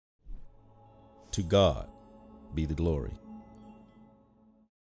To God be the glory.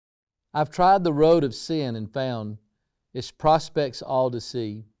 I've tried the road of sin and found its prospects all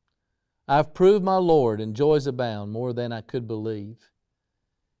deceived. I've proved my Lord and joys abound more than I could believe.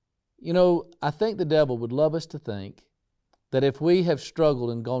 You know, I think the devil would love us to think that if we have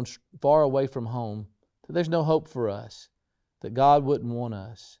struggled and gone far away from home, that there's no hope for us, that God wouldn't want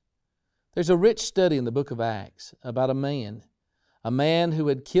us. There's a rich study in the book of Acts about a man who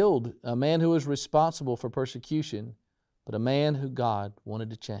had killed, a man who was responsible for persecution, but a man who God wanted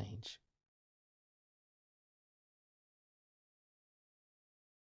to change.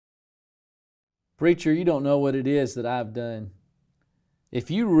 Preacher, you don't know what it is that I've done. If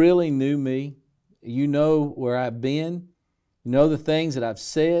you really knew me, you know where I've been, you know the things that I've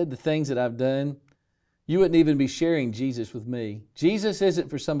said, the things that I've done, you wouldn't even be sharing Jesus with me. Jesus isn't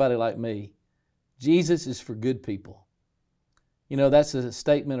for somebody like me. Jesus is for good people. You know, that's a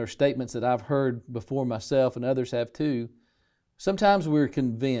statement or statements that I've heard before myself and others have too. Sometimes we're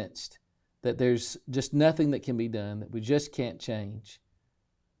convinced that there's just nothing that can be done, that we just can't change.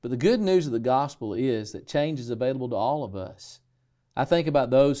 But the good news of the gospel is that change is available to all of us. I think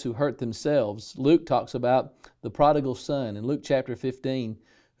about those who hurt themselves. Luke talks about the prodigal son in Luke chapter 15,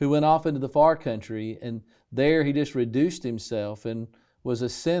 who went off into the far country, and there he just reduced himself and was a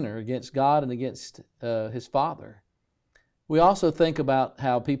sinner against God and against his father. We also think about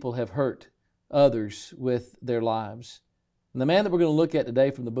how people have hurt others with their lives. And the man that we're going to look at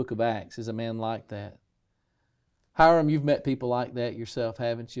today from the book of Acts is a man like that. Hiram, you've met people like that yourself,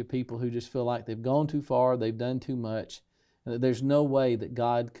 haven't you? People who just feel like they've gone too far, they've done too much, and that there's no way that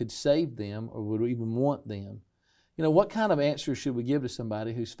God could save them or would even want them. You know, what kind of answer should we give to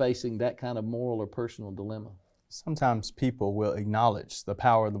somebody who's facing that kind of moral or personal dilemma? Sometimes people will acknowledge the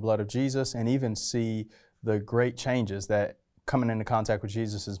power of the blood of Jesus and even see the great changes that coming into contact with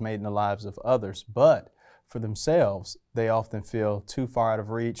Jesus has made in the lives of others, but for themselves, they often feel too far out of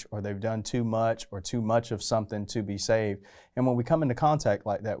reach, or they've done too much of something to be saved. And when we come into contact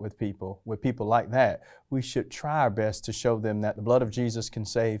like that with people like that, we should try our best to show them that the blood of Jesus can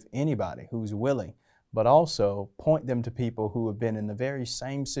save anybody who's willing, but also point them to people who have been in the very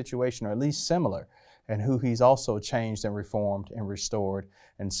same situation, or at least similar, and who He's also changed and reformed and restored,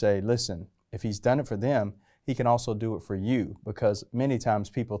 and say, listen, if He's done it for them, He can also do it for you, because many times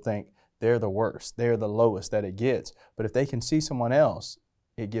people think they're the worst, they're the lowest that it gets. But if they can see someone else,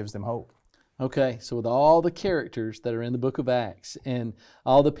 it gives them hope. Okay, so with all the characters that are in the book of Acts and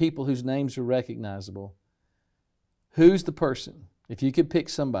all the people whose names are recognizable, who's the person, if you could pick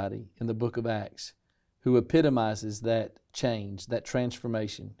somebody in the book of Acts who epitomizes that change, that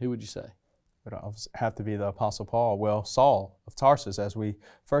transformation, who would you say? It would have to be the Apostle Paul. Well, Saul of Tarsus, as we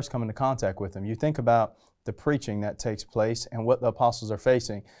first come into contact with him. You think about the preaching that takes place and what the apostles are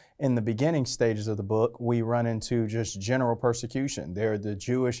facing. In the beginning stages of the book, we run into just general persecution. There are the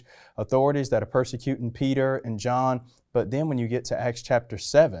Jewish authorities that are persecuting Peter and John. But then when you get to Acts chapter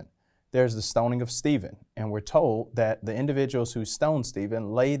 7, there's the stoning of Stephen. And we're told that the individuals who stoned Stephen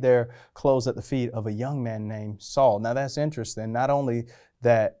laid their clothes at the feet of a young man named Saul. Now that's interesting. Not only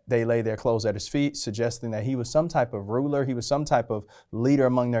that they lay their clothes at his feet, suggesting that he was some type of ruler, he was some type of leader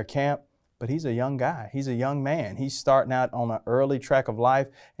among their camp, but he's a young guy. He's a young man. He's starting out on an early track of life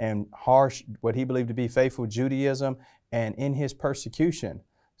and harsh, what he believed to be faithful Judaism. And in his persecution,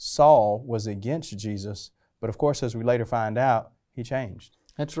 Saul was against Jesus. But of course, as we later find out, he changed.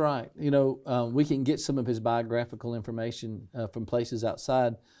 That's right. You know, we can get some of his biographical information from places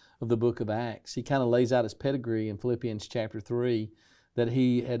outside of the book of Acts. He kind of lays out his pedigree in Philippians chapter 3, that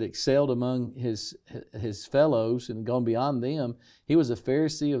he had excelled among his fellows and gone beyond them. He was a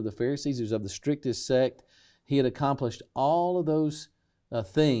Pharisee of the Pharisees. He was of the strictest sect. He had accomplished all of those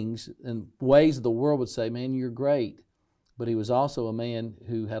things in ways the world would say, man, you're great. But he was also a man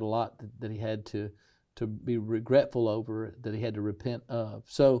who had a lot that he had to be regretful over, that he had to repent of.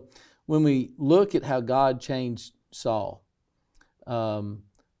 So when we look at how God changed Saul,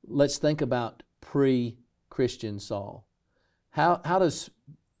 let's think about pre-Christian Saul. How does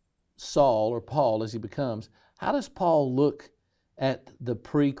Saul, or Paul as he becomes, how does Paul look at the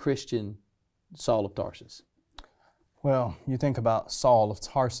pre-Christian Saul of Tarsus? Well, you think about Saul of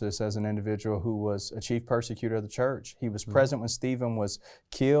Tarsus as an individual who was a chief persecutor of the church. He was present when Stephen was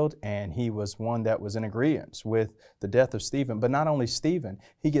killed, and he was one that was in agreement with the death of Stephen. But not only Stephen,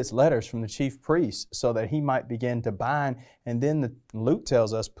 he gets letters from the chief priests so that he might begin to bind, and then Luke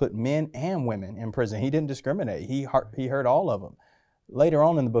tells us, put men and women in prison. He didn't discriminate. He heard all of them. Later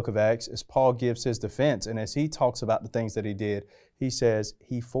on in the book of Acts, as Paul gives his defense, and as he talks about the things that he did, he says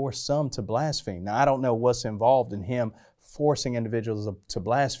he forced some to blaspheme. Now, I don't know what's involved in him forcing individuals to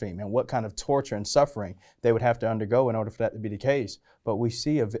blaspheme and what kind of torture and suffering they would have to undergo in order for that to be the case. But we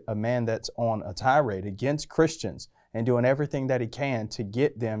see a man that's on a tirade against Christians and doing everything that he can to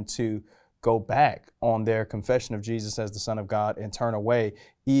get them to go back on their confession of Jesus as the Son of God and turn away,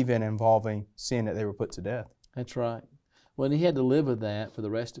 even involving seeing that they were put to death. That's right. Well, and he had to live with that for the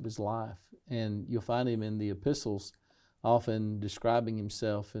rest of his life. And you'll find him in the epistles often describing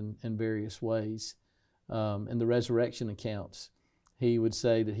himself in various ways. In the resurrection accounts, he would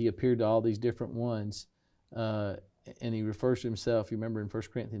say that he appeared to all these different ones. And he refers to himself, you remember in 1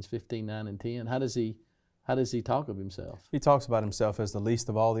 Corinthians 15, 9 and 10. How does he talk of himself? He talks about himself as the least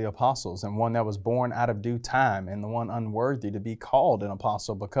of all the apostles and one that was born out of due time and the one unworthy to be called an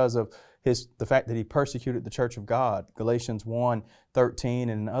apostle because of the fact that he persecuted the church of God. Galatians 1:13 and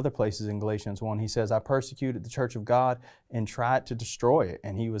in other places in Galatians 1, he says, I persecuted the church of God and tried to destroy it.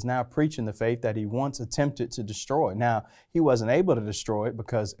 And he was now preaching the faith that he once attempted to destroy. Now, he wasn't able to destroy it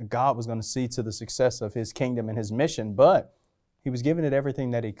because God was going to see to the success of his kingdom and his mission, but he was giving it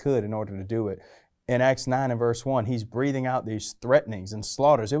everything that he could in order to do it. In Acts 9 and verse 1, he's breathing out these threatenings and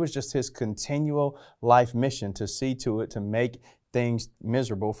slaughters. It was just his continual life mission to see to it, to make things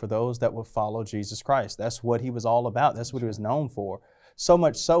miserable for those that would follow Jesus Christ. That's what he was all about. That's what he was known for. So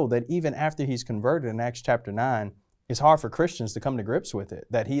much so that even after he's converted in Acts chapter 9, it's hard for Christians to come to grips with it,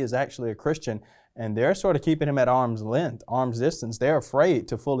 that he is actually a Christian, and they're sort of keeping him at arm's length, arm's distance. They're afraid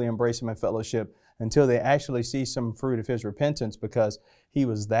to fully embrace him in fellowship until they actually see some fruit of his repentance, because he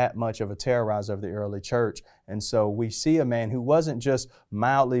was that much of a terrorizer of the early church. And so we see a man who wasn't just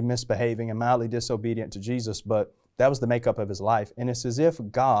mildly misbehaving and mildly disobedient to Jesus, but that was the makeup of his life. And it's as if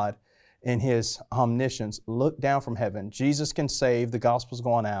God, in his omniscience, looked down from heaven. Jesus can save, the gospel's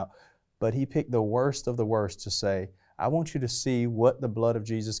going out, but he picked the worst of the worst to say, I want you to see what the blood of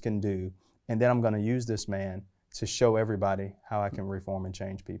Jesus can do, and then I'm going to use this man to show everybody how I can reform and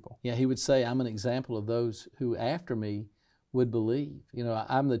change people. Yeah, he would say, I'm an example of those who after me would believe. You know,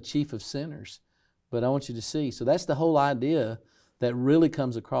 I'm the chief of sinners, but I want you to see. So that's the whole idea that really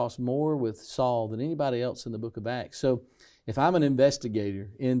comes across more with Saul than anybody else in the book of Acts. So if I'm an investigator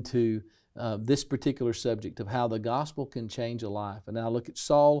into this particular subject of how the gospel can change a life, and I look at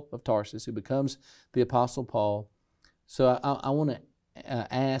Saul of Tarsus, who becomes the Apostle Paul, so I want to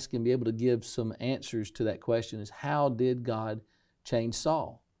ask and be able to give some answers to that question is, how did God change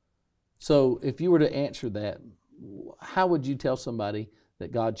Saul? So if you were to answer that, how would you tell somebody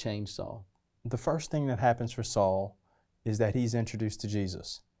that God changed Saul? The first thing that happens for Saul is that he's introduced to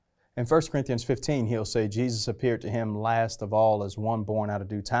Jesus. In 1 Corinthians 15, he'll say Jesus appeared to him last of all as one born out of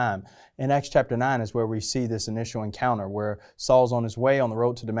due time. In Acts chapter 9 is where we see this initial encounter where Saul's on his way on the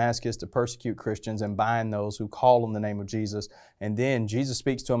road to Damascus to persecute Christians and bind those who call on the name of Jesus. And then Jesus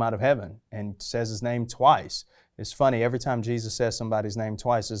speaks to him out of heaven and says his name twice. It's funny, every time Jesus says somebody's name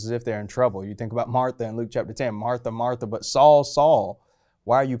twice, it's as if they're in trouble. You think about Martha in Luke chapter 10, Martha, Martha, but Saul, Saul,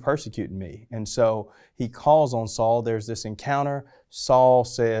 why are you persecuting me? And so he calls on Saul. There's this encounter. Saul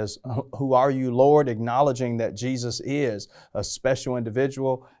says, who are you, Lord? Acknowledging that Jesus is a special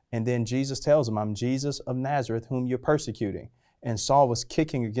individual. And then Jesus tells him, I'm Jesus of Nazareth, whom you're persecuting. And Saul was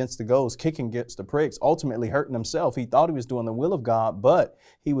kicking against the goads, kicking against the pricks, ultimately hurting himself. He thought he was doing the will of God, but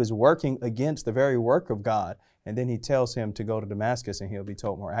he was working against the very work of God. And then he tells him to go to Damascus and he'll be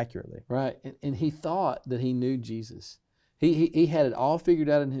told more accurately. Right. And he thought that he knew Jesus. He had it all figured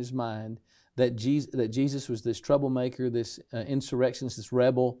out in his mind that Jesus was this troublemaker, this insurrectionist, this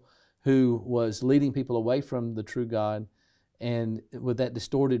rebel who was leading people away from the true God. And with that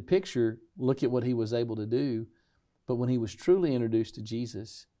distorted picture, look at what he was able to do. But when he was truly introduced to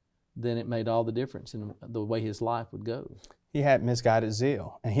Jesus, then it made all the difference in the way his life would go. He had misguided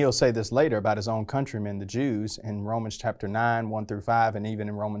zeal. And he'll say this later about his own countrymen, the Jews, in Romans chapter 9, 1 through 5, and even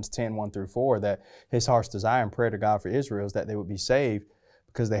in Romans 10, 1 through 4, that his heart's desire and prayer to God for Israel is that they would be saved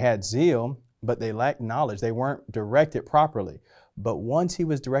because they had zeal, but they lacked knowledge. They weren't directed properly. But once he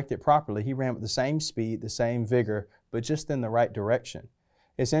was directed properly, he ran with the same speed, the same vigor, but just in the right direction.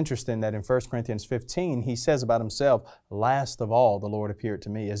 It's interesting that in 1 Corinthians 15, he says about himself, last of all, the Lord appeared to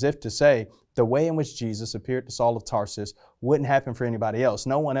me, as if to say, the way in which Jesus appeared to Saul of Tarsus wouldn't happen for anybody else.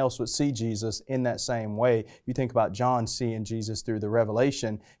 No one else would see Jesus in that same way. You think about John seeing Jesus through the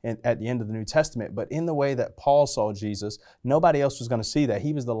revelation at the end of the New Testament, but in the way that Paul saw Jesus, nobody else was going to see that.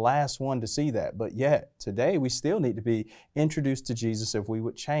 He was the last one to see that. But yet, today, we still need to be introduced to Jesus if we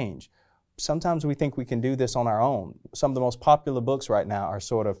would change. Sometimes we think we can do this on our own. Some of the most popular books right now are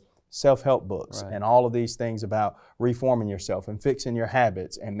sort of self-help books Right. and all of these things about reforming yourself and fixing your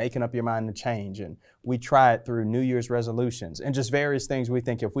habits and making up your mind to change. And we try it through New Year's resolutions and just various things. We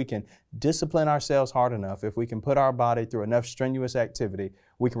think if we can discipline ourselves hard enough, if we can put our body through enough strenuous activity,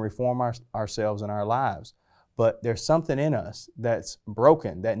 we can reform ourselves and our lives. But there's something in us that's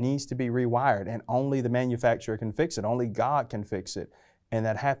broken, that needs to be rewired, and only the manufacturer can fix it. Only God can fix it. And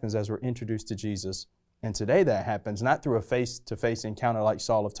that happens as we're introduced to Jesus. And today that happens not through a face-to-face encounter like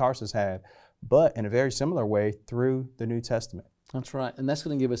Saul of Tarsus had, but in a very similar way through the New Testament. That's right. And that's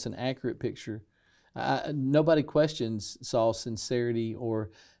going to give us an accurate picture. Nobody questions Saul's sincerity or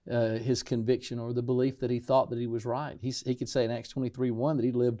his conviction or the belief that he thought that he was right. He could say in Acts 23:1 that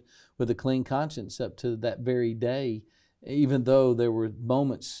he lived with a clean conscience up to that very day, even though there were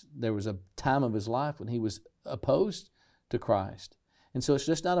moments, there was a time of his life when he was opposed to Christ. And so it's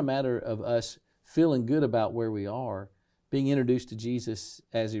just not a matter of us feeling good about where we are, being introduced to Jesus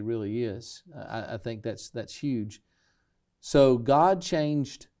as he really is. I think that's huge. So God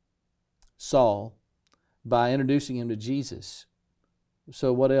changed Saul by introducing him to Jesus.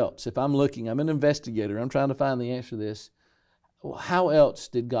 So what else? If I'm looking, I'm an investigator, I'm trying to find the answer to this. How else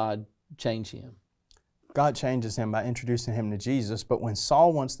did God change him? God changes him by introducing him to Jesus, but when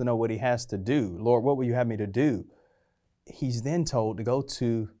Saul wants to know what he has to do, Lord, what will you have me to do? He's then told to go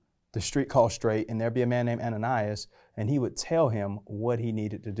to the street called Straight, and there'd be a man named Ananias, and he would tell him what he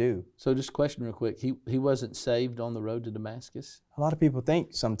needed to do. So just a question real quick. He wasn't saved on the road to Damascus? A lot of people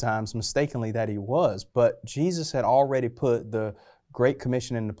think sometimes mistakenly that he was, but Jesus had already put the Great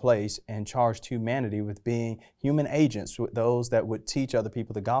Commission into place and charged humanity with being human agents, with those that would teach other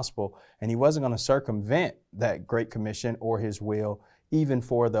people the gospel, and he wasn't going to circumvent that Great Commission or his will, even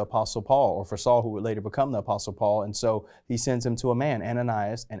for the Apostle Paul, or for Saul, who would later become the Apostle Paul. And so he sends him to a man,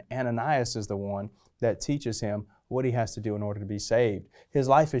 Ananias, and Ananias is the one that teaches him what he has to do in order to be saved. His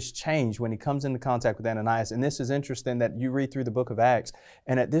life is changed when he comes into contact with Ananias. And this is interesting that you read through the book of Acts,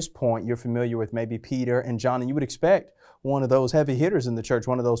 and at this point you're familiar with maybe Peter and John, and you would expect one of those heavy hitters in the church,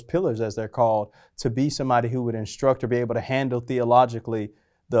 one of those pillars as they're called, to be somebody who would instruct or be able to handle theologically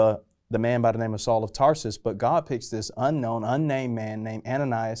the man by the name of Saul of Tarsus. But God picks this unknown, unnamed man named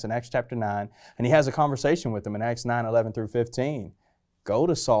Ananias in Acts chapter 9, and he has a conversation with him in Acts 9:11 through 15. Go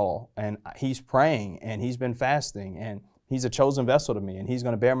to Saul, and he's praying, and he's been fasting, and he's a chosen vessel to me, and he's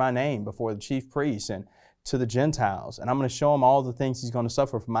going to bear my name before the chief priests and to the Gentiles, and I'm going to show him all the things he's going to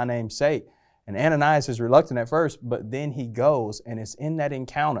suffer for my name's sake. And Ananias is reluctant at first, but then he goes, and it's in that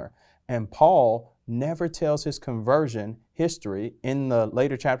encounter. And Paul never tells his conversion history in the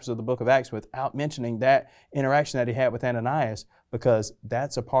later chapters of the book of Acts without mentioning that interaction that he had with Ananias, because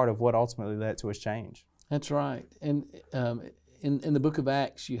that's a part of what ultimately led to his change. That's right. And in the book of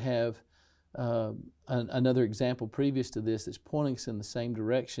Acts, you have another example previous to this that's pointing us in the same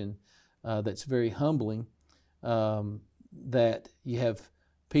direction, that's very humbling, that you have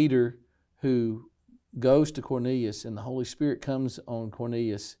Peter who goes to Cornelius, and the Holy Spirit comes on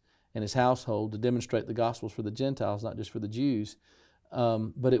Cornelius and his household to demonstrate the gospels for the Gentiles, not just for the Jews.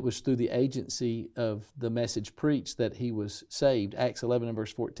 But it was through the agency of the message preached that he was saved. Acts 11 and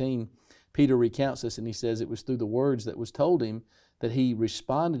verse 14, Peter recounts this, and he says it was through the words that was told him that he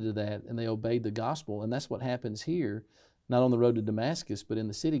responded to that, and they obeyed the gospel. And that's what happens here, not on the road to Damascus, but in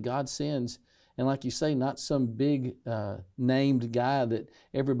the city. God sends, and like you say, not some big named guy that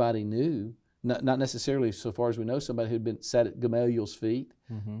everybody knew, not necessarily, so far as we know, somebody who'd been sat at Gamaliel's feet,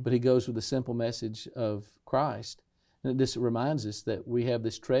 but he goes with the simple message of Christ. And it just reminds us that we have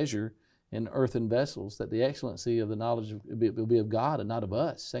this treasure in earthen vessels, that the excellency of the knowledge will be of God and not of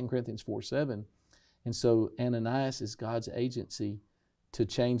us, 2 Corinthians 4:7. And so Ananias is God's agency to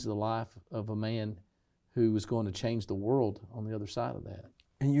change the life of a man who was going to change the world on the other side of that.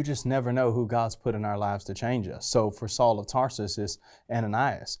 And you just never know who God's put in our lives to change us. So for Saul of Tarsus, it's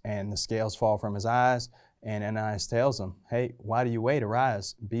Ananias, and the scales fall from his eyes, and Ananias tells him, hey, why do you wait?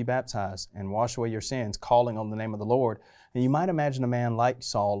 Arise, be baptized, and wash away your sins, calling on the name of the Lord. And you might imagine a man like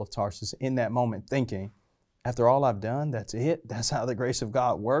Saul of Tarsus in that moment thinking, after all I've done, that's it? That's how the grace of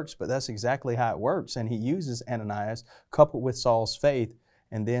God works? But that's exactly how it works. And he uses Ananias coupled with Saul's faith,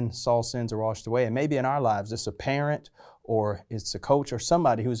 and then Saul's sins are washed away. And maybe in our lives, it's a parent, or it's a coach, or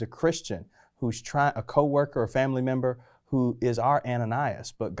somebody who's a Christian, who's a co-worker or family member who is our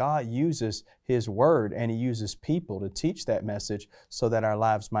Ananias. But God uses his word, and he uses people to teach that message so that our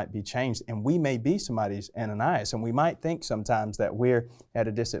lives might be changed. And we may be somebody's Ananias, and we might think sometimes that we're at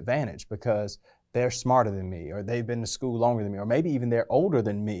a disadvantage because they're smarter than me, or they've been to school longer than me, or maybe even they're older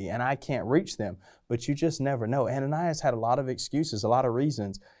than me and I can't reach them. But you just never know. Ananias had a lot of excuses, a lot of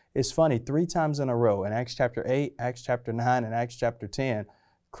reasons. It's funny, 3 times in a row in Acts chapter 8, Acts chapter 9, and Acts chapter 10,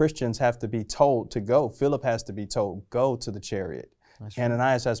 Christians have to be told to go. Philip has to be told, go to the chariot. That's right.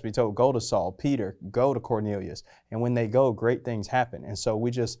 Ananias has to be told, go to Saul. Peter, go to Cornelius. And when they go, great things happen. And so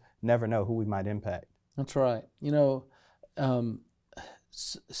we just never know who we might impact. That's right. You know,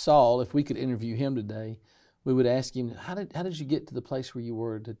 Saul, if we could interview him today, we would ask him, how did you get to the place where you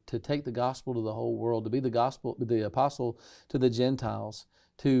were to take the gospel to the whole world, to be the apostle to the Gentiles,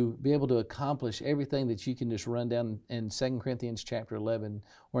 to be able to accomplish everything that you can just run down in 2 Corinthians chapter 11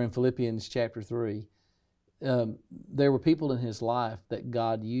 or in Philippians chapter 3. There were people in his life that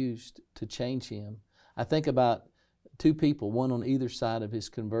God used to change him. I think about two people, one on either side of his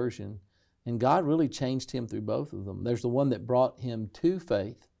conversion, and God really changed him through both of them. There's the one that brought him to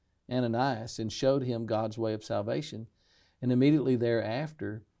faith, Ananias, and showed him God's way of salvation. And immediately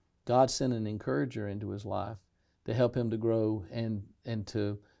thereafter, God sent an encourager into his life to help him to grow and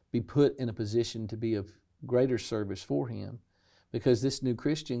to be put in a position to be of greater service for him. Because this new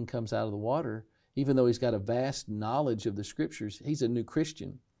Christian comes out of the water, even though he's got a vast knowledge of the Scriptures, he's a new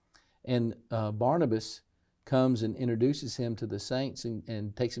Christian. And Barnabas comes and introduces him to the saints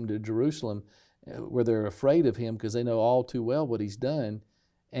and takes him to Jerusalem, where they're afraid of him because they know all too well what he's done,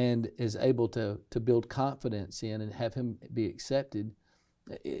 and is able to build confidence in and have him be accepted.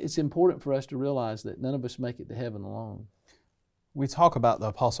 It's important for us to realize that none of us make it to heaven alone. We talk about the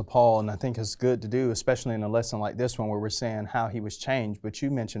Apostle Paul, and I think it's good to do, especially in a lesson like this one where we're saying how he was changed. But you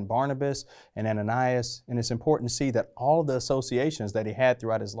mentioned Barnabas and Ananias, and it's important to see that all of the associations that he had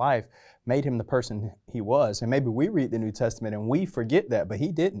throughout his life made him the person he was. And maybe we read the New Testament and we forget that, but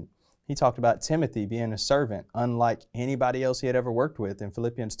he didn't. He talked about Timothy being a servant, unlike anybody else he had ever worked with in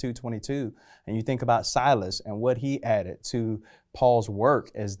Philippians 2:22. And you think about Silas and what he added to Paul's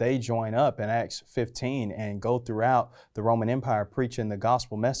work as they join up in Acts 15 and go throughout the Roman Empire preaching the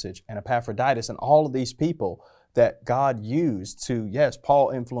gospel message, and Epaphroditus and all of these people that God used to, yes,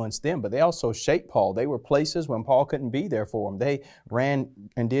 Paul influenced them, but they also shaped Paul. They were places when Paul couldn't be there for him. They ran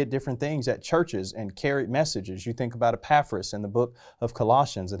and did different things at churches and carried messages. You think about Epaphras in the book of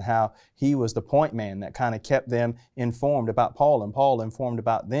Colossians and how he was the point man that kind of kept them informed about Paul and Paul informed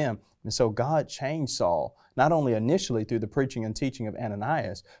about them. And so God changed Saul, not only initially through the preaching and teaching of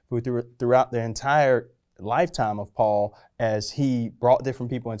Ananias, but throughout the entire lifetime of Paul as he brought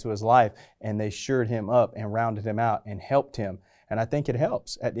different people into his life and they shored him up and rounded him out and helped him. And I think it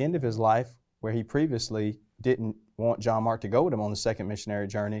helps at the end of his life, where he previously didn't want John Mark to go with him on the second missionary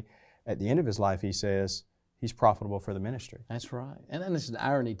journey. At the end of his life, he says he's profitable for the ministry. That's right. And then it's an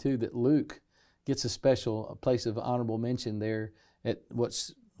irony too that Luke gets a place of honorable mention there at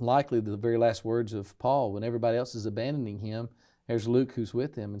what's likely the very last words of Paul. When everybody else is abandoning him, there's Luke who's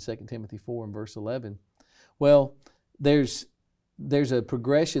with him in 2 Timothy 4 and verse 11. Well, there's a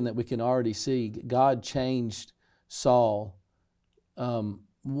progression that we can already see. God changed Saul.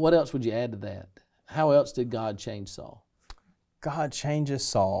 What else would you add to that? How else did God change Saul? God changes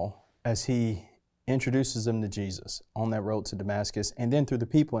Saul as he introduces him to Jesus on that road to Damascus, and then through the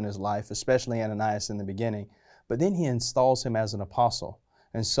people in his life, especially Ananias in the beginning. But then he installs him as an apostle.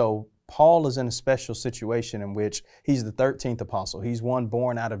 And so Paul is in a special situation in which he's the 13th apostle. He's one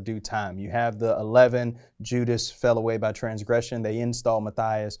born out of due time. You have the 11, Judas fell away by transgression. They install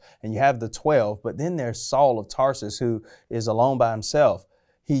Matthias. And you have the 12. But then there's Saul of Tarsus, who is alone by himself.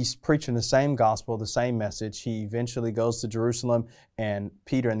 He's preaching the same gospel, the same message. He eventually goes to Jerusalem, and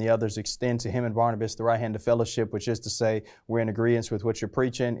Peter and the others extend to him and Barnabas the right hand of fellowship, which is to say, we're in agreement with what you're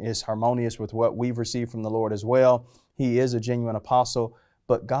preaching. It's harmonious with what we've received from the Lord as well. He is a genuine apostle.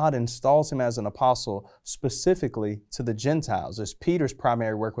 But God installs him as an apostle specifically to the Gentiles. As Peter's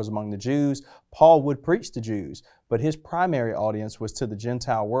primary work was among the Jews, Paul would preach to Jews, but his primary audience was to the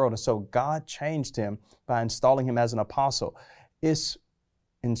Gentile world. And so God changed him by installing him as an apostle. It's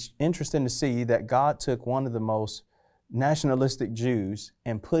interesting to see that God took one of the most nationalistic Jews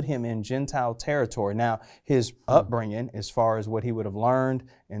and put him in Gentile territory. Now, his upbringing, as far as what he would have learned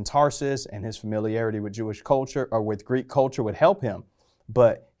in Tarsus and his familiarity with Jewish culture or with Greek culture would help him.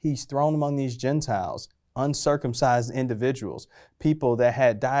 But he's thrown among these Gentiles, uncircumcised individuals, people that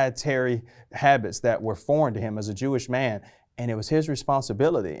had dietary habits that were foreign to him as a Jewish man. And it was his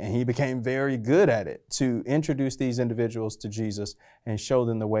responsibility, and he became very good at it, to introduce these individuals to Jesus and show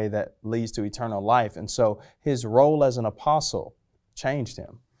them the way that leads to eternal life. And so his role as an apostle changed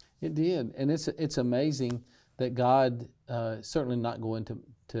him. It did. And it's amazing that God certainly not going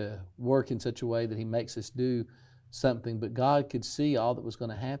to work in such a way that he makes us do something, but God could see all that was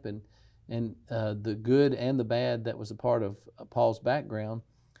going to happen, and the good and the bad that was a part of Paul's background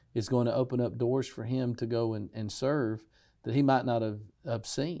is going to open up doors for him to go and serve that he might not have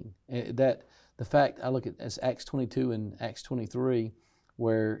seen. That the fact, I look at as Acts 22 and Acts 23,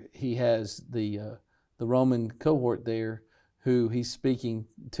 where he has the Roman cohort there who he's speaking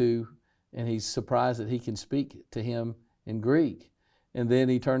to, and he's surprised that he can speak to him in Greek. And then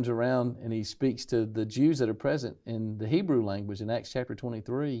he turns around and he speaks to the Jews that are present in the Hebrew language in Acts chapter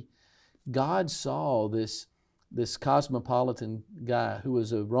 23. God saw this cosmopolitan guy who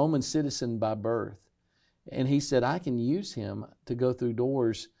was a Roman citizen by birth, and he said, I can use him to go through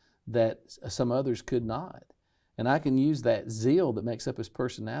doors that some others could not. And I can use that zeal that makes up his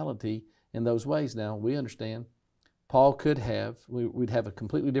personality in those ways. Now, we understand Paul could have, we'd have a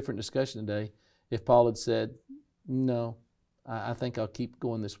completely different discussion today if Paul had said, no, I think I'll keep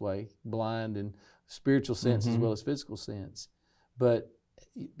going this way, blind in spiritual sense as well as physical sense. But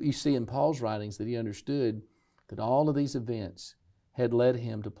you see in Paul's writings that he understood that all of these events had led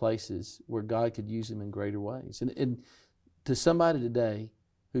him to places where God could use him in greater ways. And to somebody today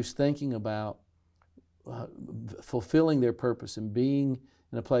who's thinking about fulfilling their purpose and being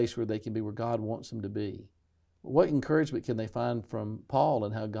in a place where they can be where God wants them to be, what encouragement can they find from Paul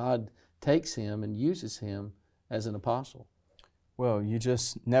and how God takes him and uses him as an apostle? Well, you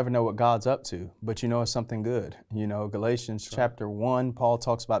just never know what God's up to, but you know it's something good. You know, Galatians chapter 1, Paul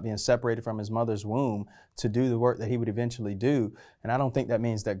talks about being separated from his mother's womb to do the work that he would eventually do. And I don't think that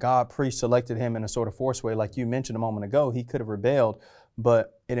means that God pre-selected him in a sort of forced way like you mentioned a moment ago. He could have rebelled,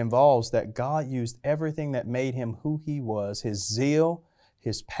 but it involves that God used everything that made him who he was, his zeal,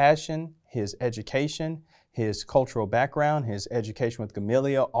 his passion, his education, his cultural background, his education with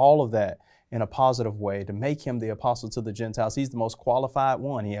Gamaliel, all of that in a positive way to make him the apostle to the Gentiles. He's the most qualified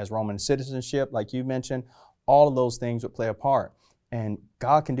one. He has Roman citizenship, like you mentioned. All of those things would play a part. And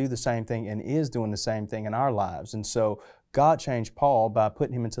God can do the same thing and is doing the same thing in our lives. And so God changed Paul by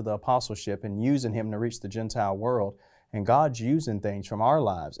putting him into the apostleship and using him to reach the Gentile world. And God's using things from our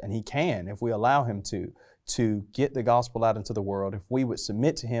lives, and he can, if we allow him to get the gospel out into the world. If we would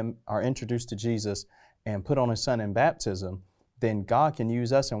submit to him, are introduced to Jesus, and put on his son in baptism, then God can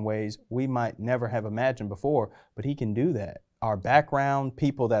use us in ways we might never have imagined before, but he can do that. Our background,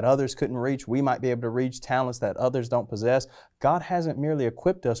 people that others couldn't reach, we might be able to reach, talents that others don't possess. God hasn't merely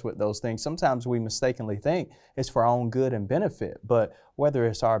equipped us with those things. Sometimes we mistakenly think it's for our own good and benefit, but whether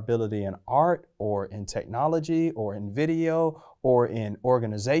it's our ability in art or in technology or in video or in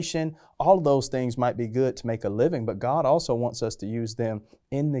organization, all of those things might be good to make a living, but God also wants us to use them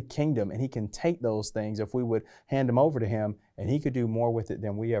in the kingdom, and he can take those things if we would hand them over to him, and he could do more with it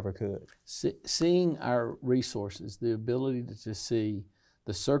than we ever could. Seeing our resources, the ability to see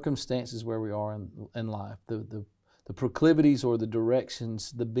the circumstances where we are in life, the proclivities or the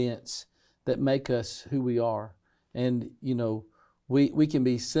directions, the bents that make us who we are. And, you know, we can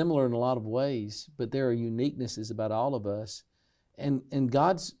be similar in a lot of ways, but there are uniquenesses about all of us. And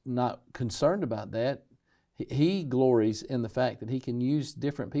God's not concerned about that. He glories in the fact that he can use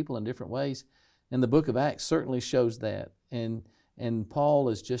different people in different ways. And the book of Acts certainly shows that. And Paul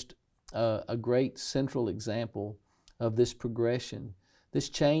is just a great central example of this progression, this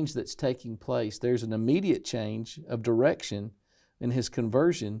change that's taking place. There's an immediate change of direction in his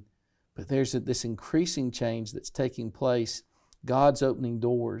conversion, but there's this increasing change that's taking place. God's opening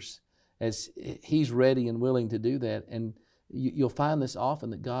doors as he's ready and willing to do that. And you'll find this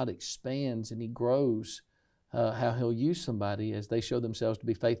often, that God expands and he grows how he'll use somebody as they show themselves to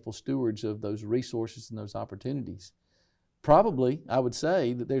be faithful stewards of those resources and those opportunities. Probably, I would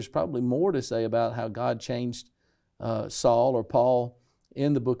say that there's probably more to say about how God changed Saul or Paul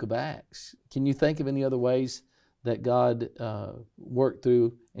in the book of Acts. Can you think of any other ways that God worked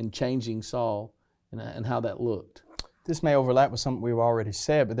through in changing Saul and how that looked? This may overlap with something we've already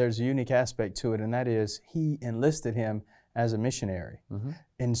said, but there's a unique aspect to it, and that is he enlisted him as a missionary.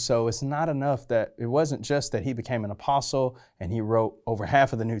 And so it's not enough that, it wasn't just that he became an apostle and he wrote over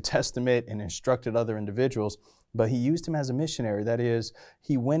half of the New Testament and instructed other individuals, but he used him as a missionary. That is,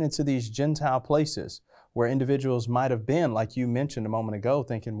 he went into these Gentile places where individuals might have been, like you mentioned a moment ago,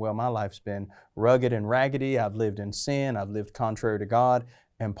 thinking, well, my life's been rugged and raggedy. I've lived in sin. I've lived contrary to God.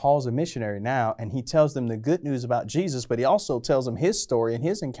 And Paul's a missionary now, and he tells them the good news about Jesus, but he also tells them his story and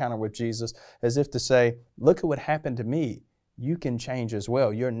his encounter with Jesus as if to say, look at what happened to me. You can change as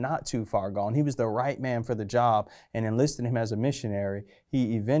well. You're not too far gone. He was the right man for the job, and enlisting him as a missionary,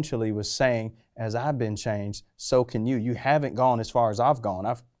 he eventually was saying, as I've been changed, so can you. You haven't gone as far as I've gone.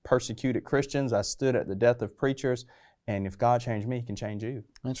 I've persecuted Christians. I stood at the death of preachers, and if God changed me, he can change you.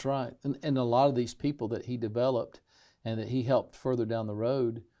 That's right. And a lot of these people that he developed and that he helped further down the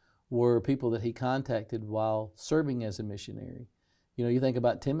road were people that he contacted while serving as a missionary. You know, you think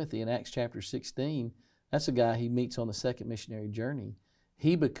about Timothy in Acts chapter 16, that's a guy he meets on the second missionary journey.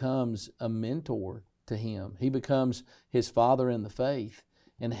 He becomes a mentor to him. He becomes his father in the faith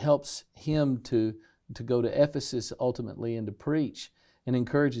and helps him to go to Ephesus ultimately and to preach, and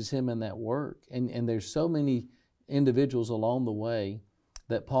encourages him in that work. And there's so many individuals along the way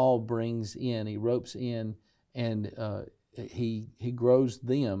that Paul brings in, he ropes in, and he grows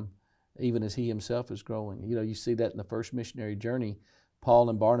them even as he himself is growing. You know, you see that in the first missionary journey. Paul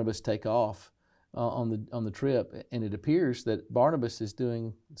and Barnabas take off on the trip, and it appears that Barnabas is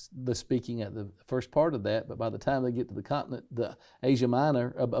doing the speaking at the first part of that, but by the time they get to the continent, the Asia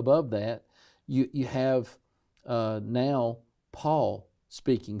Minor above that, you have now Paul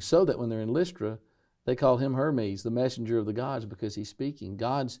speaking, so that when they're in Lystra, they call him Hermes, the messenger of the gods, because he's speaking.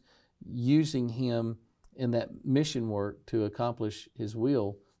 God's using him in that mission work to accomplish his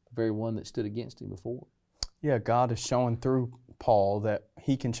will, the very one that stood against him before. Yeah, God is showing through Paul that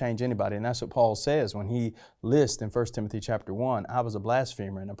he can change anybody. And that's what Paul says when he lists in 1 Timothy chapter 1, I was a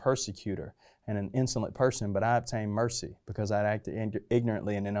blasphemer and a persecutor and an insolent person, but I obtained mercy because I acted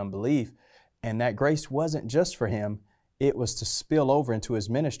ignorantly and in unbelief. And that grace wasn't just for him. It was to spill over into his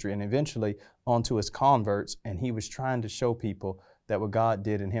ministry and eventually onto his converts. And he was trying to show people that what God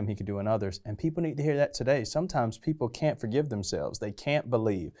did in him, he could do in others. And people need to hear that today. Sometimes people can't forgive themselves. They can't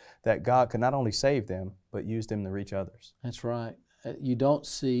believe that God could not only save them, but use them to reach others. That's right. You don't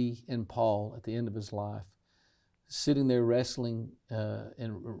see in Paul at the end of his life sitting there wrestling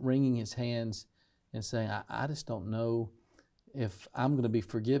and wringing his hands and saying, I just don't know if I'm going to be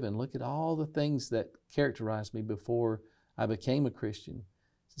forgiven. Look at all the things that characterized me before I became a Christian.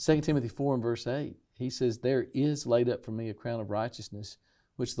 2 Timothy 4 and verse 8, he says, there is laid up for me a crown of righteousness,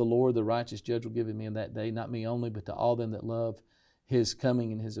 which the Lord, the righteous judge, will give me in that day, not me only, but to all them that love his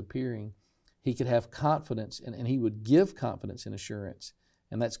coming and his appearing. He could have confidence, and he would give confidence and assurance,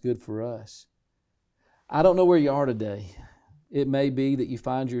 and that's good for us. I don't know where you are today. It may be that you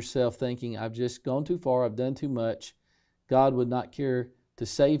find yourself thinking, I've just gone too far, I've done too much, God would not care to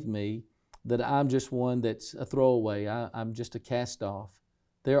save me, that I'm just one that's a throwaway, I'm just a cast-off.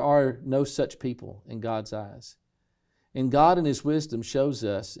 There are no such people in God's eyes. And God in his wisdom shows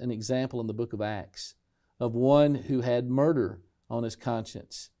us an example in the book of Acts of one who had murder on his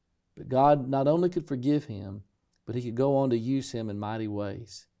conscience. But God not only could forgive him, but he could go on to use him in mighty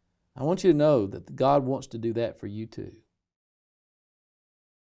ways. I want you to know that God wants to do that for you too.